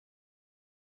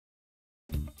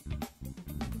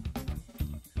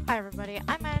Hi everybody,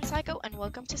 I'm IronPsycho and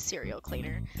welcome to Serial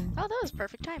Cleaner. Oh, that was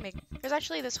perfect timing. There's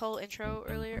actually this whole intro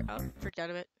earlier. Oh, forget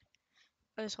of it.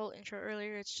 This whole intro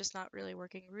earlier, it's just not really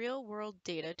working. Real world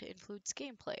data to influence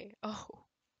gameplay. Oh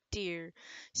dear.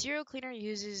 Serial Cleaner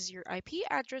uses your IP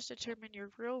address to determine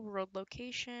your real world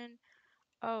location.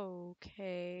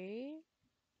 Okay.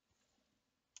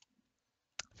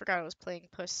 Forgot I was playing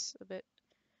Puss a bit.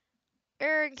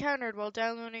 Error encountered while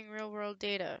downloading real world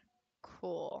data.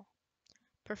 Cool.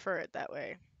 Prefer it that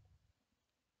way.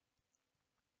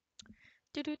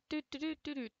 Do do do do do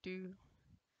do do do.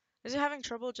 Is it having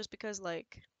trouble just because,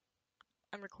 like,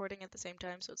 I'm recording at the same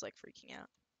time, so it's, like, freaking out?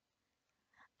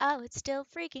 Oh, it's still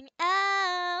freaking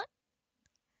out!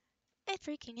 It's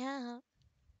freaking out.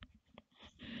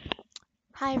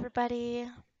 Hi, everybody.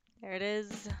 There it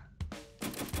is.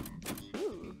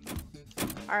 Ooh.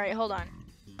 Alright, hold on.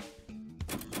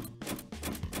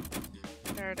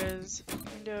 There it is.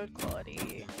 Windowed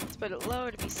quality. Let's put it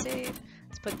low to be safe.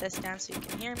 Let's put this down so you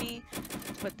can hear me.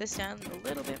 Let's put this down a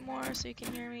little bit more so you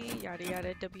can hear me. Yada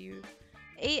yada.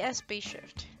 WAS space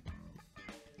shift.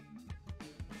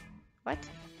 What?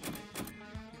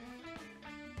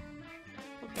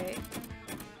 Okay.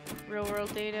 Real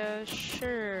world data,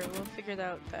 sure, we'll figure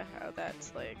out how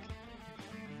that's like.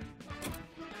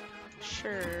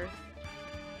 Sure.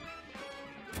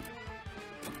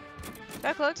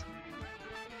 That close.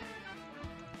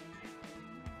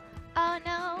 Oh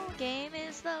no, game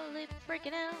is slowly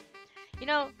freaking out. You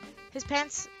know, his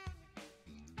pants.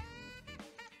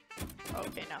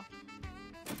 Okay, no.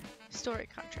 Story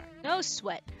contract. No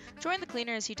sweat. Join the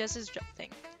cleaner as he does his job thing.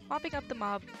 Mopping up the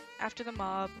mob after the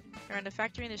mob around a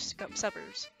factory in the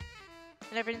suburbs.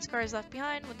 An evidence card is left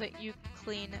behind will let you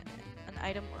clean an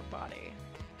item or body.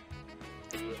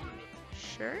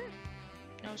 Sure?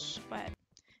 No sweat.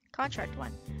 Contract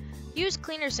 1. Use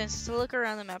cleaner sense to look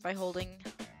around the map by holding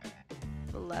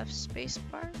the left space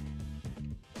bar.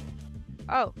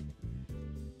 Oh.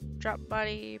 Drop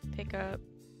body, pick up,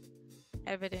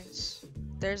 evidence.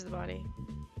 There's the body.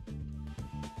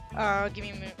 Give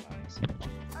me a minute.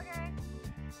 Okay.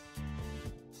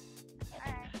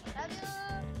 Alright. Love you.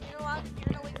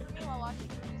 You're gonna wait for me while watching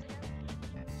the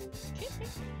museum?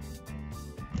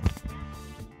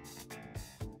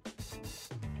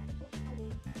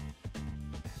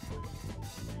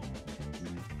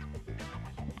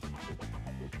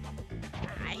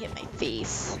 I hit my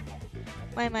face.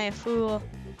 Why am I a fool?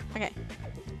 Okay.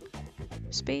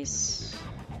 Space.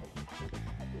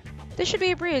 This should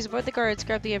be a breeze. Avoid the guards,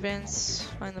 grab the evidence,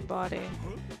 find the body.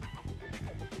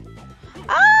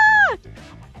 Ah!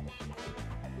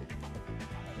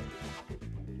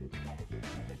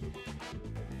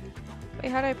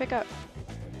 Wait, how do I pick up?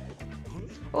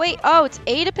 Wait, oh, it's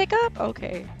A to pick up?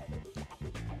 Okay.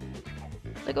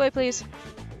 Look away, please.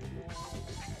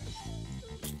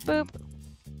 Boop.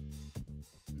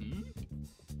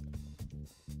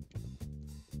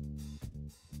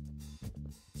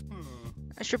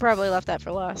 I should probably left that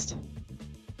for last.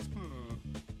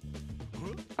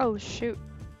 Oh, shoot.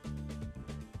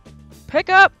 Pick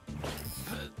up!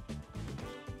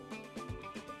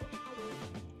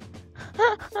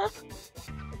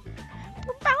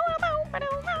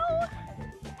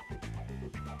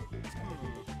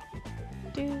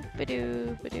 Doo ba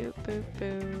doo ba doo boo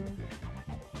boo.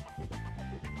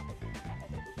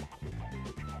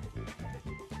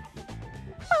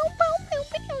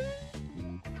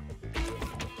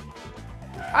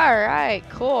 Alright,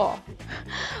 cool.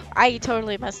 I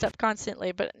totally messed up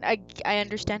constantly, but I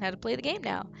understand how to play the game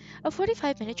now. A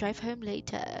 45-minute drive home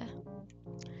later.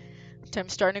 Time to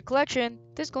start a new collection.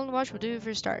 This golden watch will do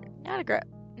for a start.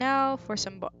 Now for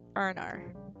some R&R.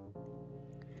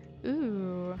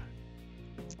 Ooh.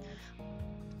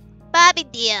 Bobby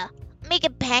dear,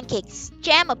 making pancakes,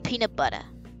 jam or peanut butter.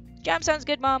 Jam sounds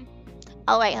good, Mom.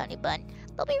 Alright, honey bun.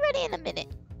 They'll be ready in a minute.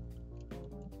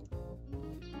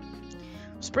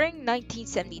 Spring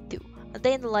 1972. A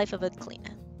day in the life of a cleaner.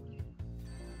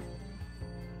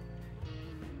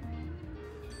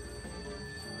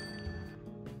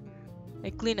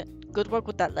 Hey, cleaner. Good work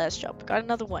with that last job. Got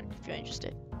another one, if you're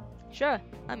interested. Sure,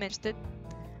 I'm interested.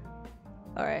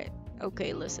 Alright,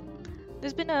 okay, listen.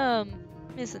 There's been a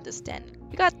misunderstanding.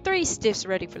 We got 3 stiffs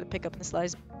ready for the pickup in the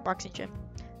Sly's boxing gym.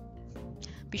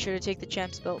 Be sure to take the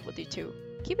champ's belt with you too.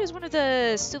 Keep it as one of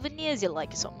the souvenirs you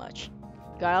like so much.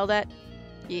 Got all that?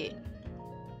 Yeah.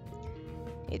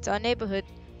 It's our neighborhood,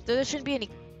 so there shouldn't be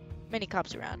many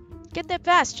cops around. Get there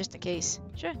fast, just in case.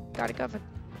 Sure, got it covered.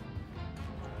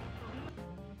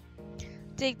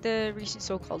 Take the recent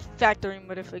so-called factory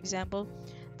murder, for example.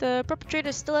 The perpetrator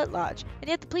is still at large, and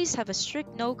yet the police have a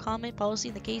strict no-comment policy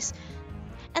in the case.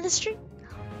 And the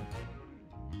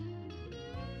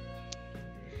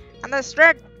and the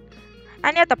strict,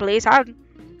 and yet the police have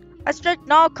a strict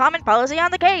no comment policy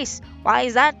on the case. Why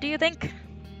is that, do you think?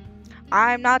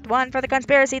 I'm not one for the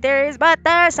conspiracy theories, but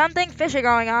there's something fishy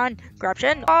going on.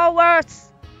 Corruption or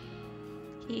worse.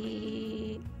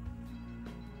 Hey,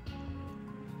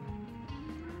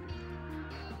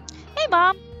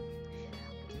 Mom.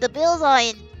 The bills are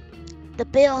in. The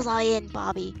bills are in,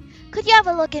 Bobby. Could you have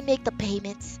a look and make the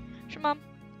payments? Sure, Mom.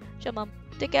 Sure, Mom.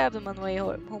 Take care of them on the way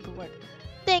home from work.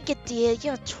 Thank you, dear.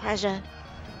 You're a treasure.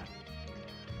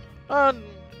 And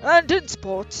in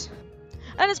sports.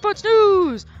 And in sports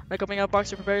news! The coming out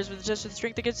boxer prepares for the test of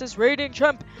strength against this reigning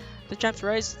champ. The champ's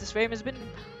rise to this fame has been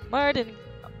marred in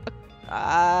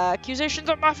accusations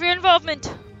of mafia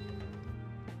involvement.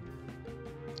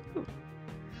 Ooh.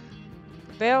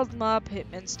 Veiled mob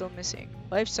hitman still missing.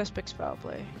 Life suspects foul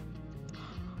play.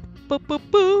 Boo boo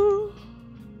boo!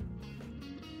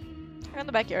 We're in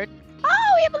the backyard.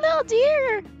 Oh, we have a little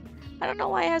deer! I don't know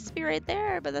why it has to be right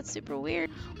there, but that's super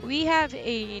weird. We have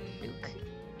a nuke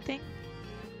thing.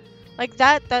 Like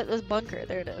that was bunker.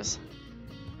 There it is.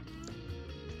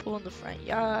 Pool in the front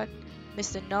yard.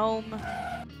 Mr. Gnome.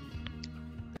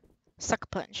 Sucker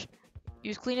punch.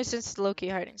 Use clean assist to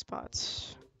locate hiding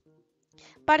spots.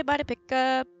 Body, pick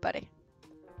up, buddy.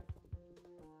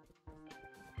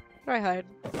 Where do I hide?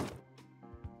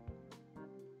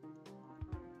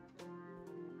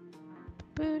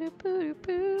 Boo boo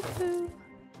boo boo.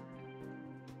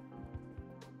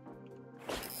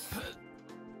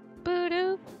 Boo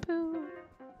doo boo.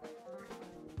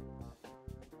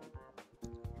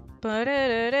 Ba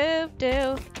da da do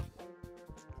do.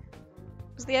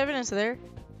 Was the evidence there?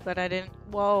 But I didn't.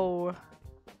 Whoa.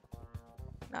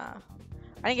 Nah.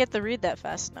 I didn't get to read that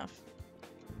fast enough.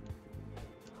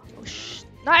 Oh sh.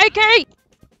 Nike!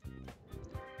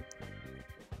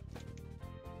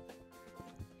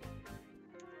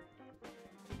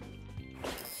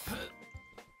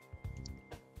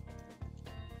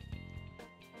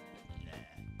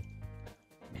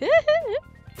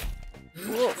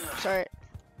 Whoa, sorry.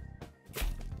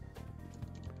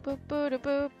 Boo boo da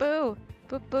boo boo.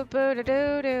 Boo boo boo da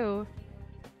doo doo.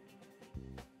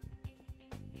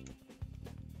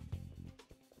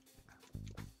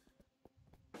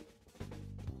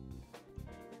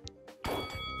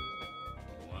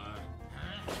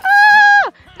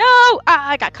 Ah! No! Ah,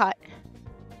 I got caught.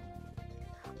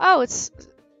 Oh, it's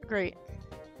great.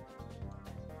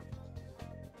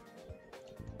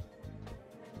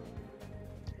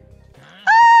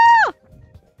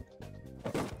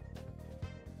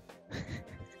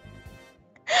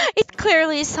 It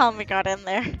clearly saw me got in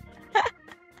there.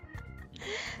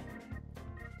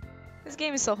 This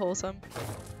game is so wholesome.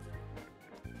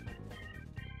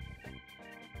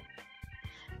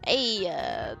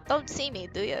 Hey, don't see me,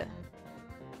 do ya?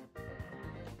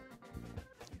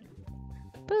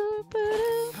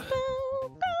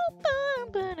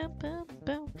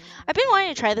 I've been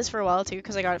wanting to try this for a while too,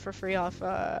 because I got it for free off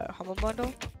Humble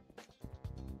Bundle.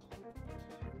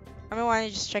 I've been wanting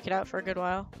to just check it out for a good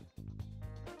while.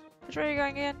 Which way are you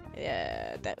going again?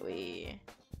 Yeah, that way.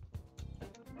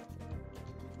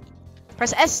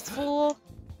 Press S, fool!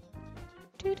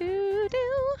 Do do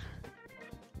do.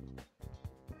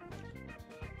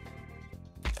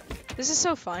 This is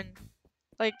so fun.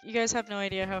 Like, you guys have no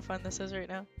idea how fun this is right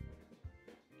now.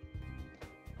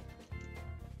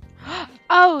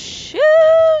 Oh, shoot!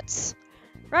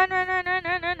 Run, run, run, run,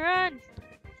 run, run, run!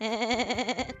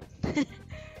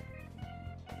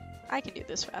 I can do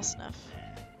this fast enough.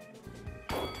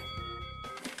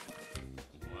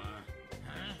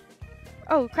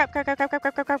 Oh, crap, crap, crap, crap, crap,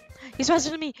 crap, crap, crap. He's faster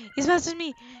than me! He's faster than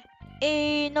me!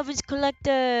 A novice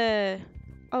collector!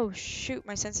 Oh, shoot,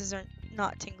 my senses are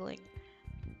not tingling.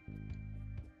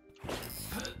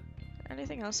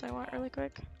 Anything else I want really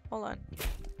quick? Hold on.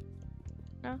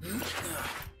 No?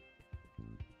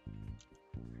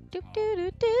 Doop doo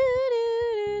doo doo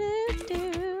doo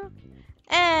doo doo.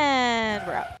 And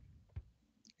we're out.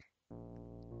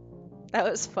 That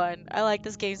was fun. I like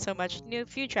this game so much. New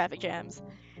few traffic jams.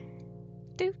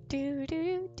 Doo doo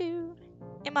doo doo.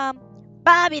 Hey, Mom.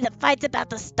 Bobby, the fight's about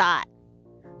to start.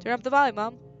 Turn up the volume,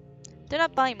 Mom. Turn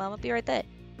up the volume, Mom. I'll be right there.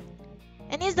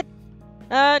 And here's the.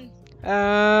 And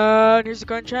here's the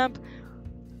current champ.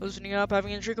 Loosening up,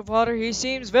 having a drink of water, he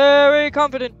seems very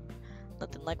confident.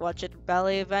 Nothing like watching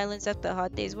ballet of violence after a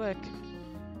hard day's work.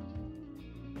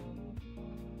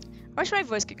 I wish my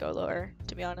voice could go lower,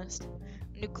 to be honest.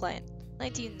 New client,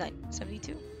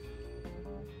 1972.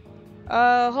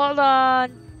 Hold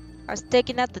on. I was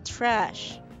taking out the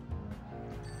trash.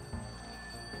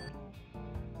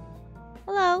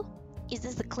 Hello? Is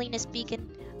this the cleaner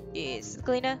speaking? Yes,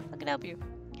 cleaner. I can help you.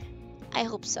 I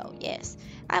hope so, yes.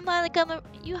 You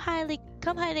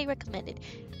come highly recommended.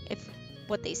 If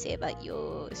what they say about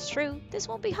you is true, this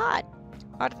won't be hard.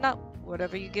 Hard enough.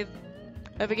 Whoever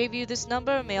gave you this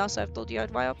number may also have told you how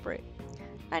to operate.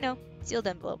 I know. Sealed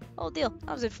envelope. Old deal.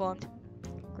 I was informed.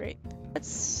 Great.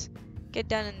 Let's get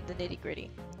down in the nitty gritty.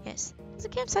 Yes. There's a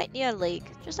campsite near a lake,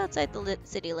 just outside the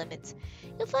city limits.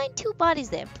 You'll find 2 bodies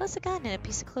there, plus a gun and a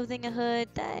piece of clothing, a hood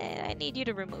that I need you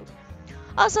to remove.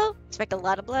 Also, expect a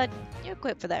lot of blood. You're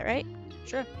equipped for that, right?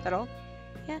 Sure, that all?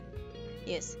 Yeah.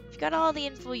 Yes. If you got all the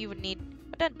info you would need,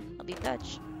 we're done. I'll be in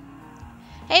touch.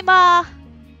 Hey, Ma!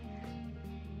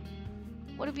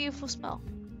 What a beautiful smell.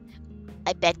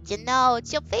 I bet you know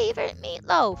it's your favorite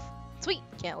meatloaf. Sweet,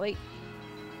 can't wait.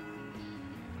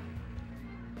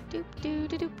 Doop doo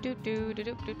doo doop doo doo doo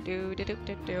doop doo doo doop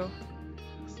doo doo.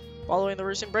 Following the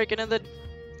recent break-in in the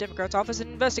Democrats' office,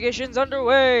 investigations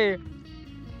underway.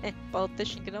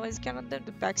 Politicians can always count on them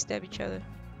to backstab each other.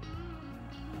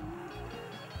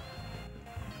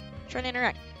 Trying to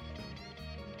interact.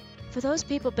 For those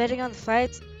people, betting on the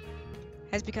fights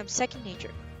has become second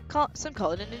nature. Some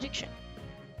call it an addiction.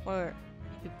 Or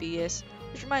BS.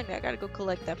 Which remind me, I gotta go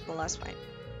collect that from the last fight.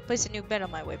 Place a new bet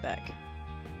on my way back.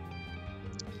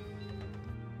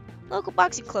 Local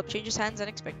boxing club changes hands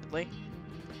unexpectedly.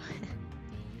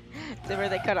 Is that where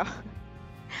they cut off?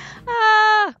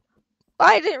 Ah!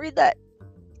 I didn't read that.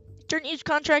 During each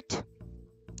contract,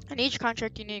 in each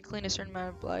contract you need to clean a certain amount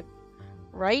of blood.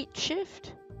 Right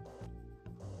shift?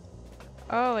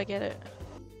 Oh, I get it.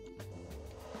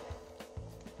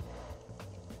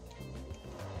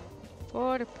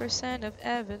 %of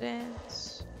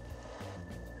evidence.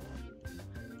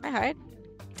 I hide.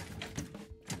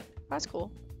 That's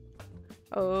cool.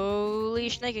 Holy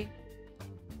shnikey.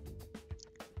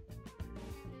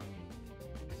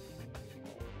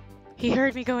 He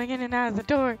heard me going in and out of the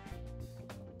door.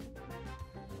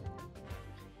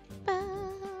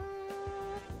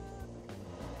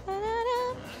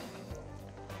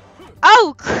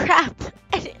 Oh crap!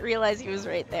 I didn't realize he was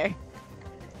right there.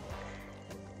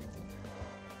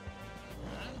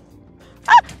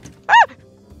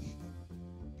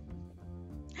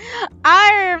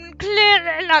 I am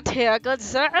clearly not here, good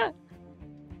sir.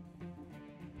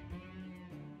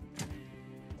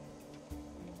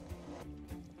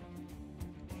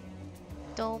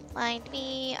 Don't mind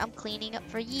me. I'm cleaning up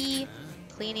for ye.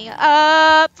 Cleaning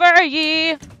up for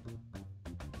ye.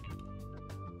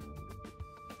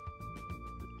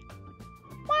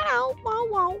 Wow, wow,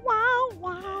 wow, wow,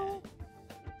 wow.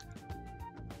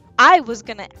 I was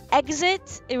gonna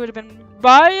exit. It would have been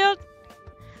wild.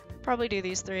 Probably do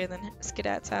these 3 and then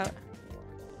skedats out.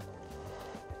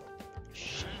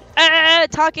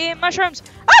 Talking mushrooms.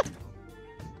 Ah!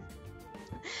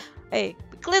 Hey,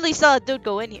 we clearly saw a dude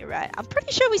go in here, right? I'm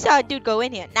pretty sure we saw a dude go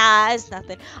in here. Nah, it's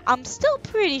nothing. I'm still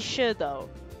pretty sure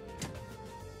though.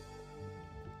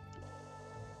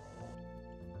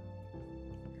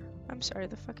 I'm sorry,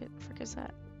 the frick is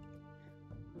that?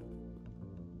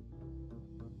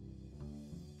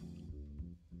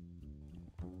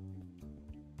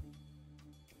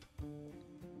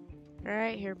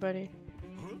 Alright here, buddy.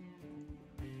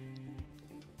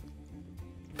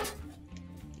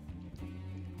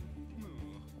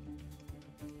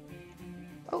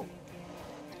 Oh.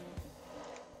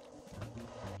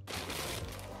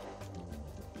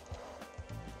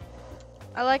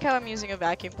 I like how I'm using a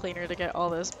vacuum cleaner to get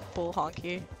all this bull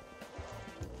honky.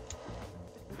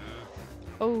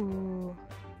 Oh.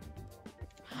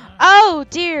 Oh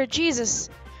dear Jesus.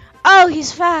 Oh,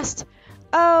 he's fast.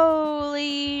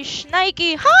 Holy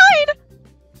shnikey. Hide!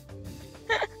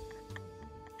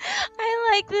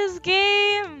 I like this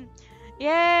game.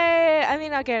 Yay. I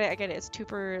mean, I get it. It's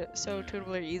so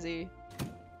totally easy.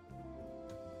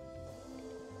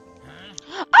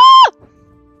 Oh!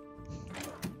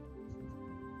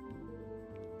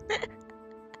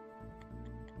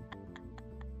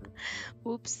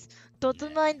 Oops.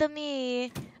 Don't mind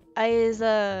me. I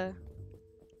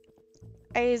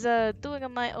is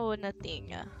doing my own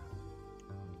thing.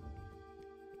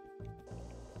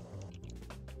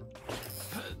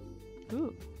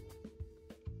 Ooh.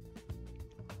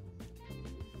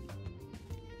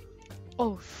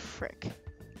 Oh frick.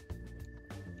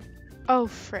 Oh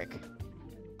frick.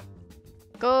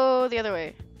 Go the other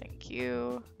way. Thank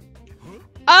you.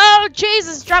 Oh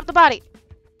Jesus! Drop the body.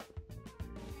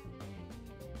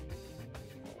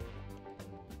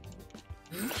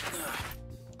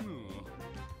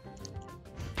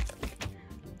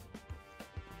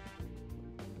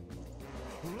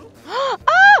 Ah!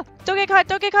 Don't get caught!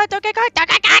 Don't get caught! Don't get caught! Don't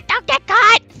get caught! Don't get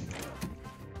caught!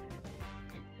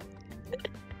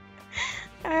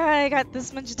 I got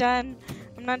this much done.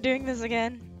 I'm not doing this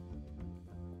again.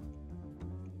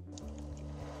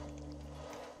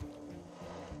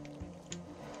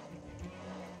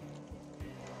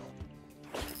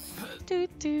 Do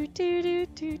do do do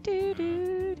do do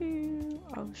do do.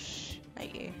 Oh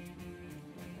not you.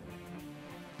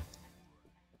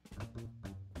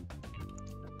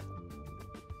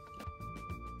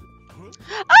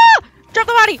 Ah! Drop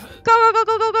the body! Go go go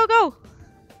go go go go!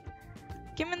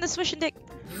 Give him the swish and dick.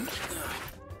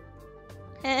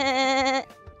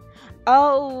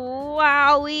 Oh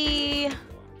wowie!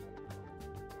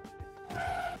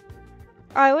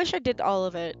 I wish I did all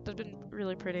of it. That'd been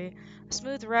really pretty. A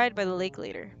smooth ride by the lake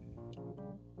later.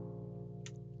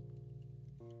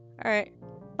 Alright.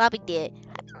 Bobby did.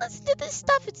 I've been listening to this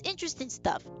stuff. It's interesting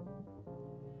stuff.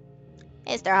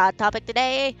 Mr. Hot Topic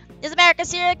today is America's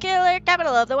serial killer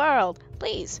capital of the world.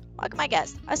 Please, welcome my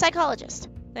guest, a psychologist.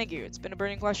 Thank you. It's been a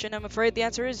burning question. I'm afraid the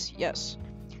answer is yes.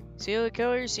 Serial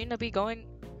killers seem to be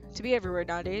everywhere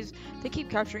nowadays. They keep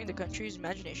capturing the country's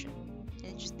imagination.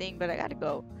 Interesting, but I gotta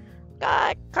go.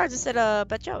 Got cards to set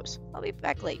up at Joe's. I'll be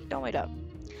back late. Don't wait up.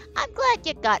 I'm glad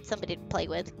you got somebody to play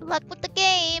with. Good luck with the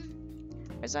game.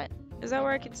 Is that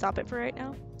where I can stop it for right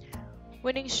now?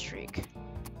 Winning streak.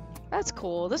 That's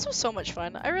cool. This was so much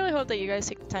fun. I really hope that you guys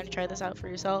take the time to try this out for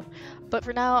yourself. But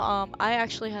for now, I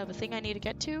actually have a thing I need to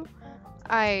get to.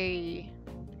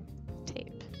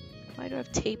 Tape. Why do I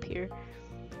have tape here?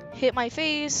 Hit my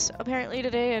face. Apparently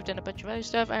today I've done a bunch of other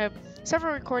stuff. I have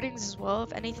several recordings as well,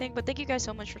 if anything. But thank you guys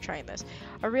so much for trying this.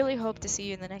 I really hope to see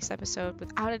you in the next episode,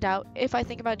 without a doubt, if I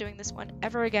think about doing this one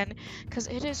ever again, because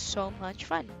it is so much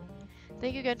fun.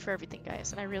 Thank you again for everything,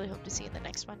 guys, and I really hope to see you in the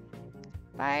next one.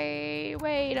 Bye.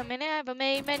 Wait a minute, I have a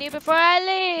main menu before I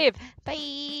leave.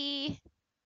 Bye.